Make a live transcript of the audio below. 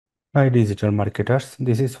Hi digital marketers,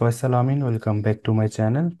 this is Faisal Amin. Welcome back to my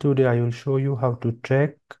channel. Today I will show you how to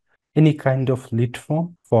track any kind of lead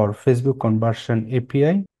form for Facebook conversion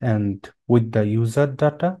API and with the user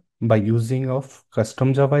data by using of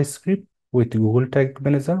custom JavaScript with Google Tag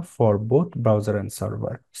Manager for both browser and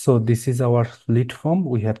server. So this is our lead form.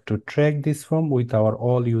 We have to track this form with our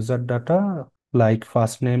all user data like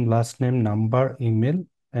first name, last name, number, email,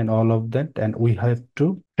 and all of that. And we have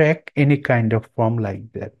to track any kind of form like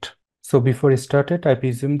that. So before I started, I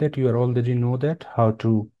presume that you already know that how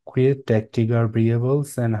to create tag trigger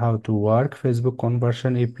variables and how to work Facebook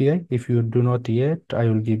conversion API. If you do not yet, I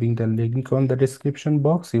will giving the link on the description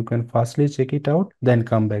box. You can firstly check it out, then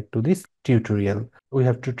come back to this tutorial. We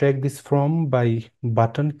have to track this from by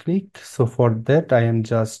button click. So for that, I am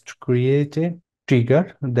just create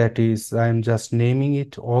trigger, that is I am just naming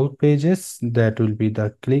it all pages, that will be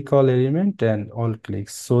the click all element and all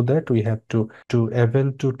clicks, so that we have to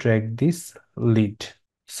able to track this lead.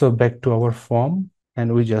 So back to our form,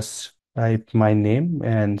 and we just type my name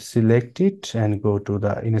and select it and go to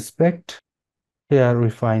the inspect. Here we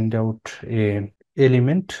find out a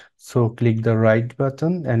element, so click the right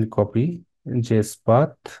button and copy JS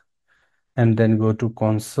path and then go to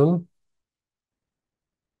console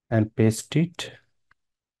and paste it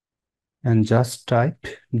and just type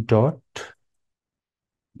dot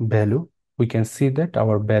value. We can see that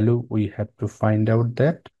our value, we have to find out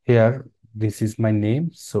that here this is my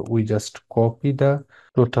name, so we just copy the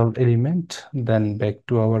total element, then back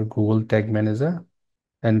to our Google Tag Manager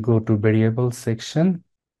and go to variable section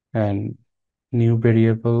and new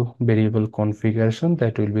variable configuration,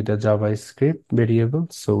 that will be the JavaScript variable.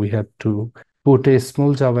 So we have to put a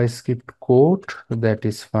small JavaScript code, that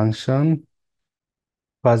is function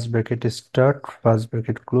first bracket start, first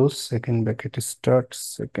bracket close, second bracket start,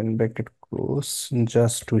 second bracket close,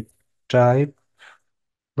 just to type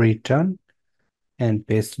return and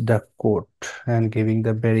paste the code and giving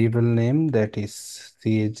the variable name, that is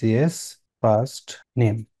CAGS first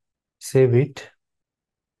name. Save it.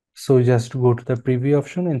 So just go to the preview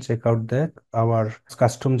option and check out that our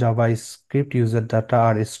custom JavaScript user data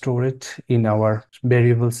are stored in our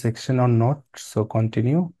variable section or not. So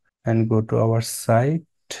continue and go to our site,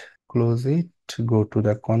 close it, go to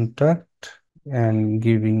the contact and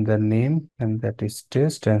giving the name, and that is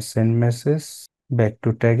test, and send message back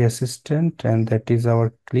to tag assistant, and that is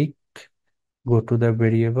our click. Go to the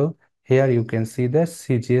variable. Here you can see the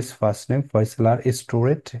CGS first name Faisal is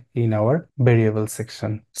stored in our variable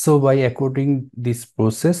section. So by according this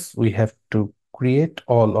process, we have to create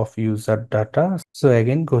all of user data. So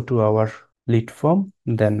again, go to our lead form,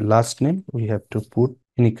 then last name, we have to put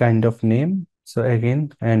any kind of name. So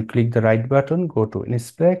again, and click the right button, go to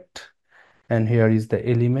inspect, and here is the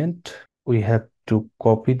element. We have to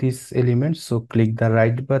copy this element. So click the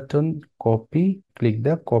right button, copy, click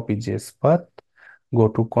the copy JS path, go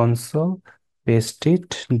to console, paste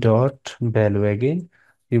it, dot value again.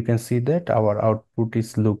 You can see that our output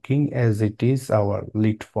is looking as it is our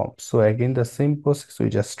lead form. So again, the same process, we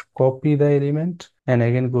just copy the element and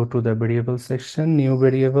again go to the variable section, new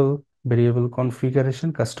variable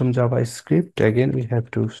configuration, custom JavaScript. Again, we have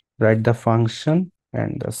to write the function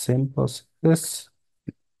and the same process,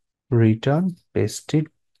 return, paste it,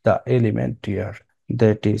 the element here,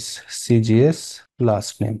 that is CGS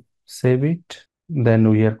last name. Save it. Then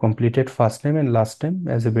we have completed first name and last name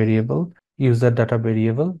as a variable, user data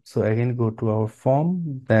variable. So again, go to our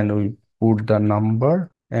form, then we put the number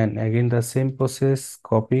and again the same process,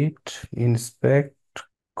 copy it, inspect,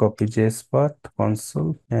 copy JS path,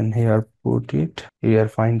 console, and here put it. Here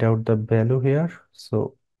find out the value here.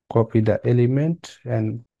 So copy the element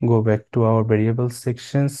and go back to our variable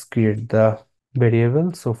sections, create the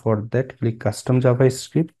variable. So for that, click custom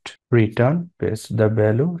JavaScript, return, paste the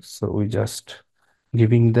value. So we just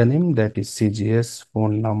giving the name, that is CGS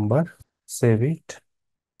phone number, save it.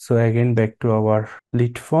 So again, back to our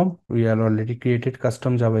lead form, we are already created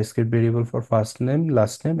custom JavaScript variable for first name,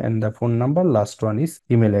 last name, and the phone number. Last one is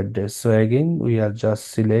email address. So again, we are just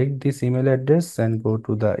select this email address and go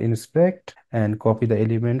to the inspect and copy the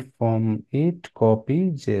element from it, copy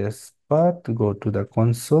JS path, go to the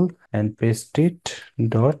console and paste it,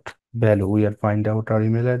 dot value. We are find out our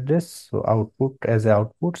email address. So output as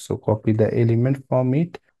output. So copy the element from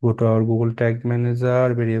it, go to our Google Tag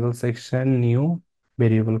Manager, variable section, new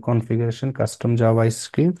variable configuration, custom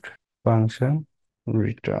JavaScript function,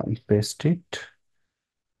 return, paste it,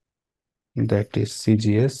 that is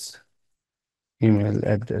CGS email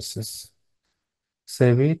addresses,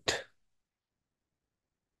 save it.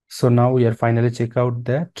 So now we are finally check out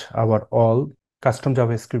that our all custom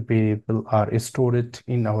JavaScript variable are stored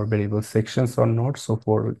in our variable sections or not. So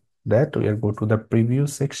for that, we are go to the preview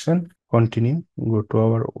section, continue, go to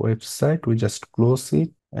our website, we just close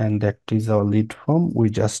it, and that is our lead form. We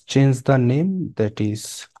just change the name, that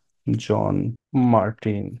is John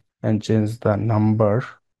Martin, and change the number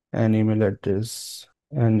and email address.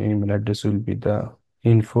 And email address will be the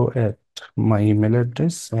info at my email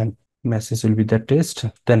address, and message will be the test.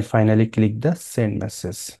 Then finally click the send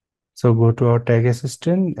message. So go to our tag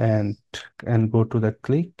assistant and go to the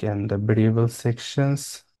click and the variable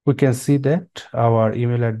sections. We can see that our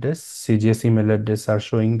email address, CGS email address are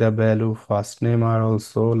showing the value, first name are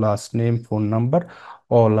also, last name, phone number,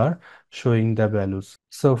 all are showing the values.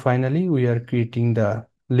 So finally, we are creating the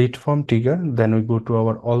lead form trigger. Then we go to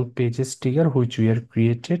our all pages trigger, which we are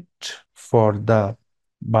created for the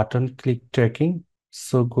button click tracking.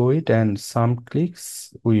 So go it and some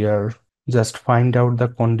clicks, we are just find out the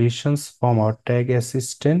conditions from our tag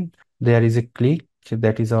assistant. There is a click,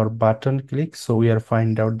 that is our button click. So we are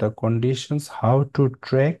find out the conditions, how to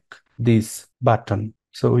track this button.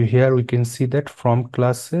 So here we can see that from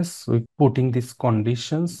classes, we putting these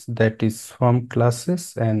conditions, that is from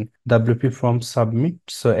classes, and WP from submit.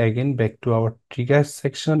 So again, back to our trigger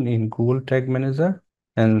section in Google Tag Manager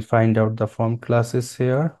and find out the form classes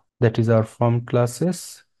here. That is our form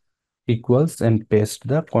classes equals, and paste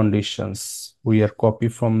the conditions. We are copy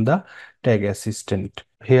from the tag assistant.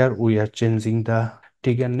 Here we are changing the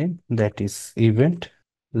trigger name, that is event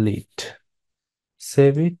lead.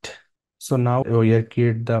 Save it. So now we are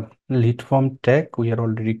create the lead form tag. We are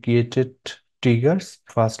already created triggers.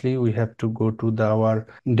 Firstly, we have to go to our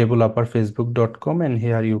developerfacebook.com, and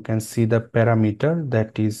here you can see the parameter,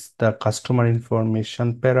 that is the customer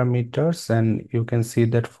information parameters, and you can see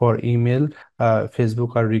that for email,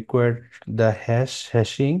 Facebook are required the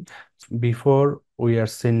hashing before we are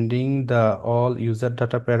sending the all user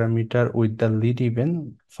data parameter with the lead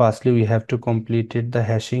event. Firstly, we have to complete the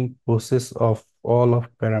hashing process of all of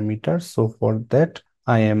parameters. So for that,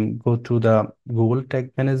 I am go to the Google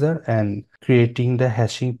Tag Manager and creating the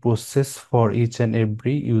hashing process for each and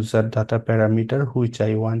every user data parameter which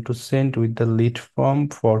I want to send with the lead form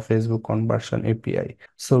for Facebook conversion API.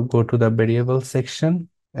 So go to the variable section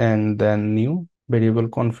and then new variable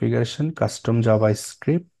configuration, custom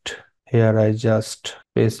JavaScript. Here I just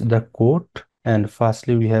paste the code, and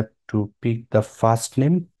firstly we have to pick the first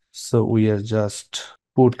name. So we are just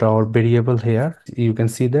put our variable here. You can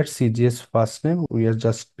see that CGS first name. We are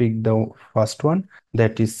just pick the first one,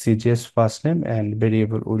 that is CGS first name, and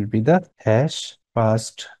variable will be the hash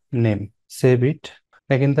first name. Save it.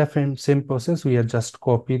 Again, the same process, we are just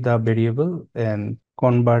copy the variable and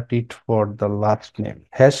convert it for the last name,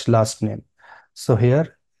 hash last name. So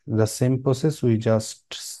here, the same process, we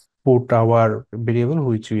just put our variable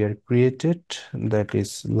which we are created, that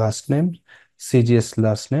is last name, CGS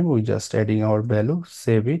last name. We just adding our value,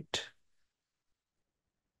 save it,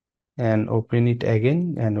 and open it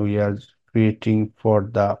again, and we are creating for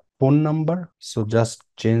the phone number. So just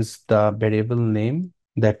change the variable name,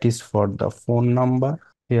 that is for the phone number.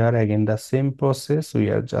 Here again the same process, we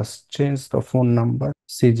are just change the phone number,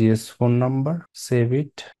 CGS phone number, save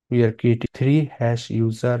it. We are creating 3 hash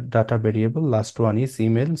user data variable, last one is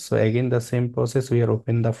email. So again the same process, we are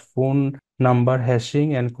open the phone number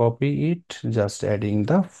hashing and copy it, just adding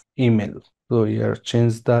the email. So here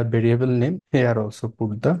change the variable name, here also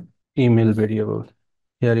put the email variable.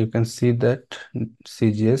 Here you can see that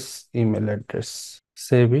CGS email address.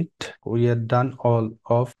 Save it. We are done all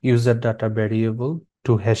of user data variable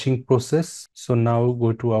to hashing process. So now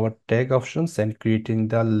go to our tag options and creating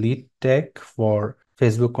the lead tag for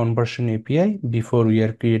Facebook conversion API. Before we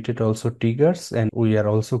are created also triggers, and we are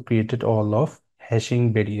also created all of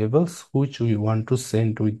hashing variables which we want to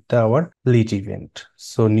send with our lead event.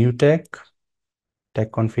 So new tag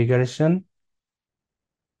configuration,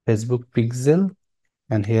 Facebook pixel,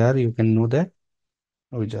 and here you can know that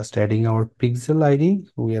we're just adding our pixel ID.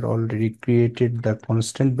 We are already created the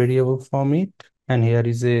constant variable from it, and here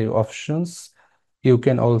is a options. You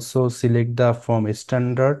can also select the from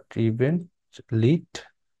standard event, lead,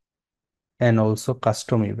 and also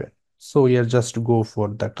custom event. So we are just go for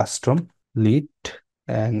the custom lead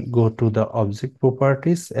and go to the object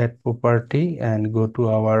properties, add property, and go to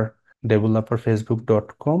our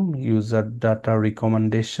developerfacebook.com user data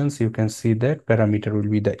recommendations. You can see that parameter will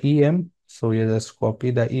be the EM. So we just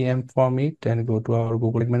copy the EM from it and go to our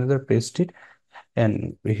Google Tag Manager, paste it,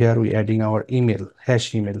 and here we adding our email,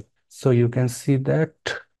 hash email. So you can see that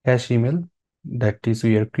hash email, that is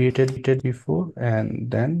we are created before, and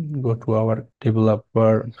then go to our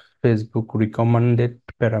developer Facebook recommended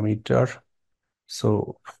parameter.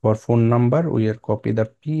 So for phone number, we are copy the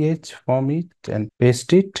PH from it and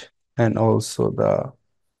paste it, and also the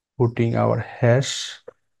putting our hash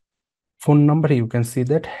phone number. You can see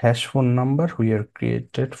that hash phone number we are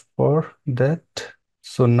created for that.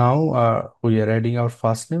 So now we are adding our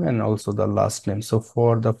first name and also the last name. So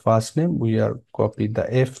for the first name, we are copy the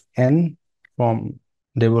fn from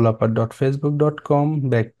developer.facebook.com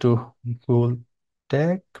back to Google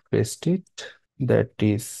tag, paste it. That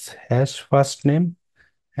is hash first name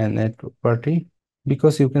and add property,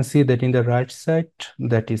 because you can see that in the right side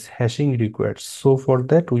that is hashing required. So for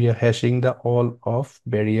that we are hashing the all of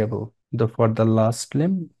variable. The for the last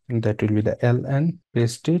name, that will be the ln,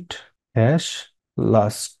 paste it, hash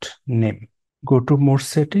last name. Go to more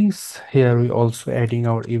settings. Here we also adding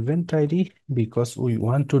our event ID because we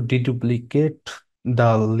want to deduplicate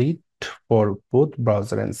the lead for both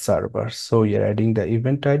browser and server. So we are adding the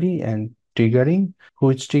event ID and triggering.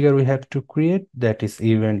 Which trigger we have to create? That is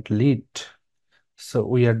event lead. So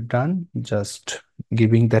we are done, just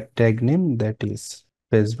giving that tag name, that is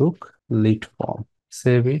Facebook lead form.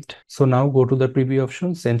 Save it. So now go to the preview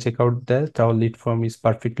options and check out that our lead form is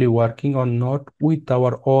perfectly working or not with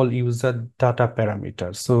our all user data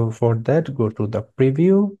parameters. So for that, go to the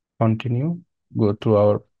preview, continue, go to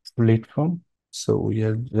our lead form. So we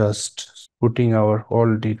are just putting our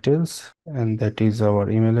all details, and that is our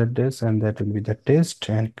email address, and that will be the test,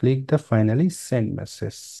 and click the finally send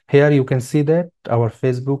message. Here you can see that our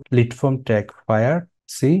Facebook lead form tag fired.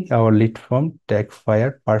 See, our lead form tag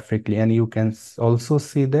fired perfectly, and you can also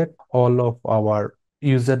see that all of our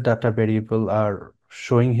user data variable are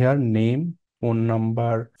showing here: name, phone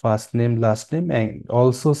number, first name, last name, and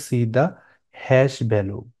also see the hash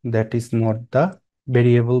value. That is not the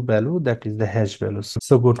variable value, that is the hash value.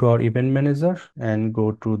 So go to our event manager and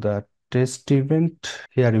go to the test event.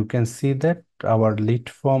 Here you can see that our lead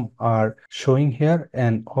form are showing here,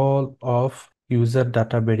 and all of user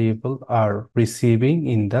data variable are receiving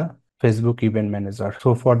in the Facebook event manager.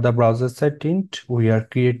 So for the browser side int, we are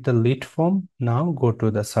create the lead form. Now go to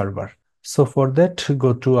the server. So for that,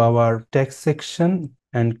 go to our tag section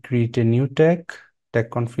and create a new tag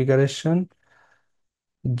configuration,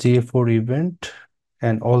 J4 event,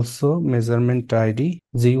 and also measurement ID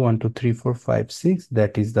G123456.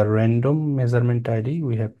 That is the random measurement ID.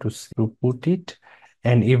 We have to put it,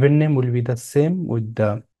 and event name will be the same with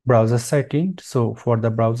the browser site int. So for the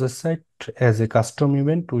browser site, as a custom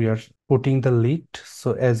event, we are putting the lead.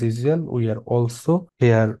 So as usual, we are also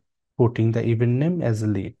here putting the event name as a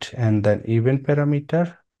lead, and then event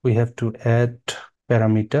parameter, we have to add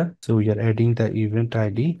parameter. So we are adding the event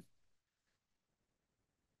ID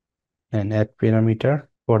and add parameter.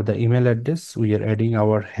 For the email address, we are adding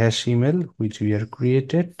our hash email which we are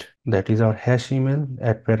created. That is our hash email,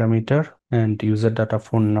 add parameter. And user data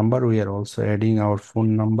phone number, we are also adding our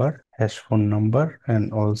phone number, hash phone number,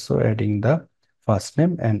 and also adding the first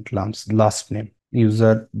name and last name.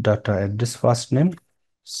 User data address first name,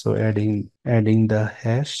 so adding the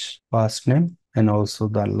hash first name and also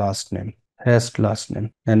the last name, hash last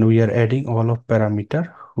name. And we are adding all of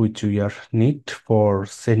parameter which we are need for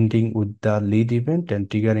sending with the lead event, and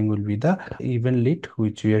triggering will be the event lead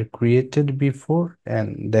which we are created before,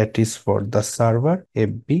 and that is for the server,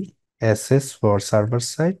 FBSS for server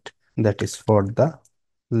side, that is for the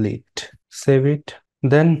lead. Save it.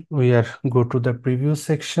 Then we are go to the preview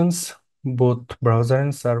sections, both browser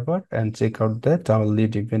and server, and check out that our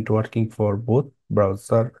lead event working for both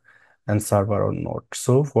browser and server or not.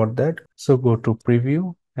 So for that, so go to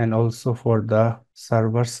preview, and also for the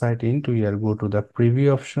server side int, we are go to the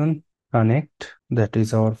preview option, connect, that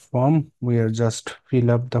is our form. We are just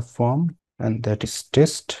fill up the form, and that is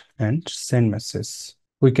test and send message.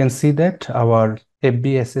 We can see that our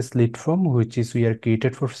FBSS lead form, which is we are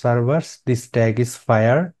created for servers, this tag is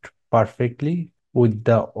fired perfectly with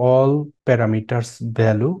the all parameters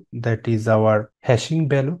value, that is our hashing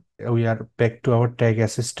value. We are back to our tag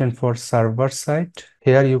assistant for server side.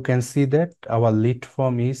 Here you can see that our lead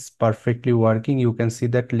form is perfectly working. You can see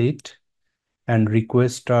that lead and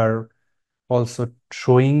request are also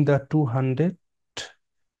showing the 200.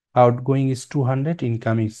 Outgoing is 200,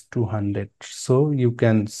 incoming is 200. So you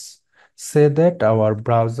can say that our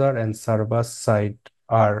browser and server side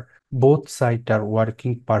are both sides are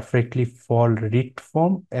working perfectly for read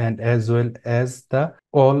form and as well as the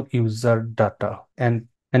all user data. And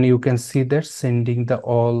you can see that sending the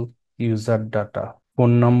all user data.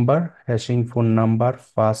 Phone number, hashing phone number,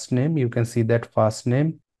 first name, you can see that first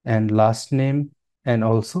name and last name, and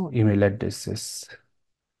also email addresses.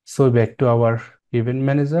 So back to our event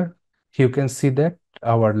manager, you can see that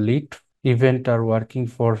our lead event are working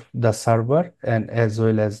for the server and as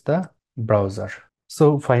well as the browser.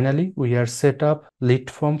 So finally, we are set up lead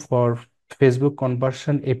form for Facebook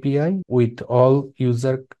conversion API with all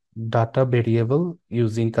user data variable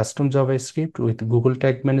using custom JavaScript with Google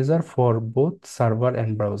Tag Manager for both server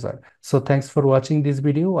and browser. So thanks for watching this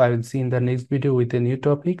video. I will see you in the next video with a new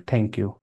topic. Thank you.